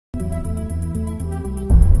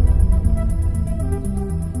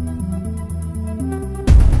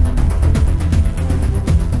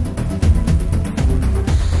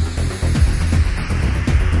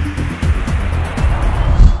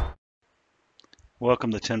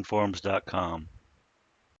Welcome to 10forums.com.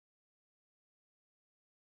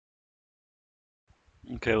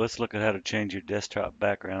 Okay, let's look at how to change your desktop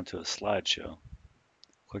background to a slideshow.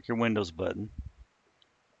 Click your Windows button,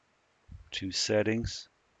 choose Settings,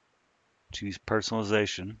 choose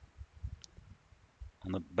Personalization.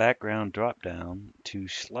 On the background drop-down, to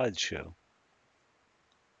Slideshow.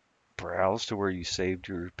 Browse to where you saved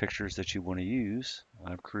your pictures that you want to use.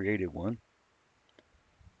 I've created one.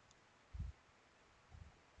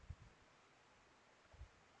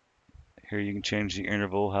 Here you can change the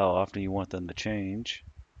interval, how often you want them to change.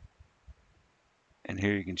 And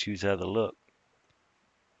here you can choose how they look.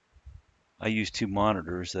 I use two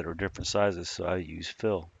monitors that are different sizes, so I use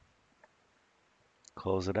fill.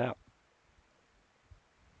 Close it out.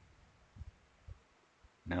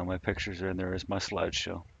 Now my pictures are in there as my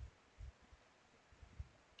slideshow.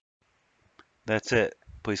 That's it.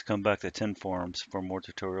 Please come back to 10 Forums for more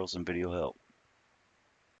tutorials and video help.